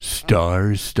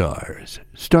Stars,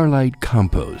 Starlight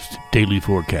Compost, Daily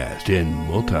Forecast, and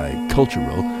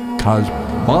Multicultural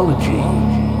Cosmology.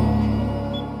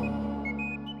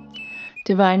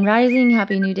 Divine Rising,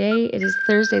 Happy New Day. It is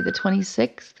Thursday, the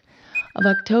 26th of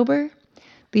October,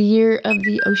 the year of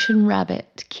the ocean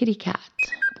rabbit, kitty cat.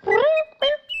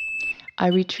 I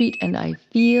retreat and I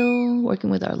feel, working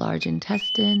with our large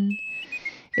intestine.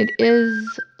 It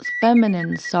is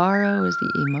feminine sorrow is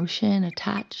the emotion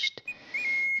attached.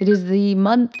 It is the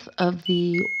month of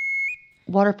the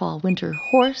waterfall winter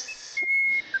horse.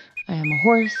 I am a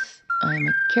horse. I am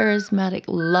a charismatic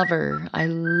lover. I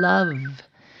love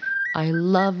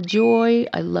joy.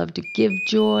 I love to give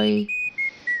joy.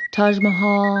 Taj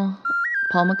Mahal,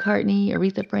 Paul McCartney,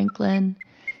 Aretha Franklin,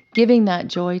 giving that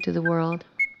joy to the world.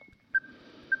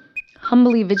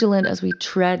 Humbly vigilant as we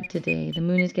tread today. The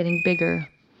moon is getting bigger.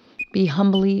 Be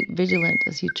humbly vigilant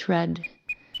as you tread.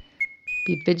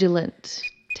 Be vigilant.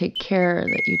 Take care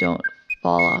that you don't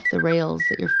fall off the rails,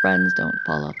 that your friends don't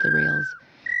fall off the rails.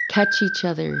 Catch each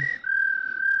other.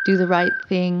 Do the right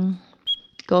thing.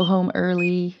 Go home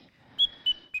early.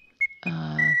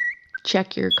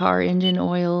 Check your car engine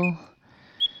oil.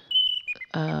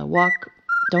 Walk.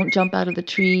 Don't jump out of the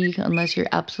tree unless you're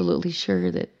absolutely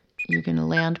sure that you're going to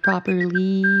land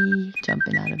properly.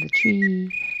 Jumping out of the tree.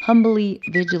 Humbly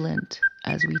vigilant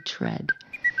as we tread.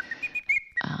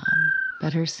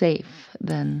 Better safe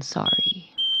than sorry.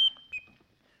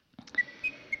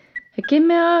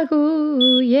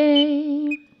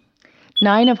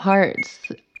 Nine of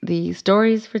Hearts. The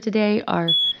stories for today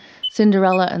are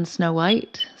Cinderella and Snow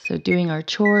White. So doing our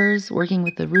chores, working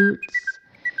with the roots,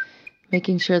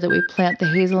 making sure that we plant the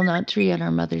hazelnut tree on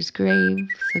our mother's grave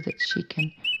so that she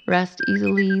can rest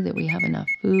easily, that we have enough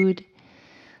food,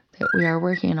 that we are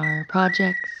working on our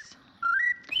projects.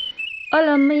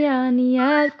 And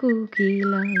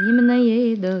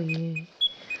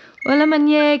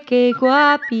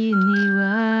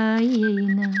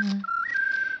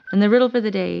the riddle for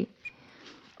the day: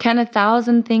 can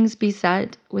 1,000 things be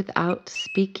said without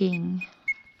speaking?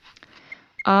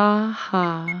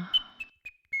 Aha.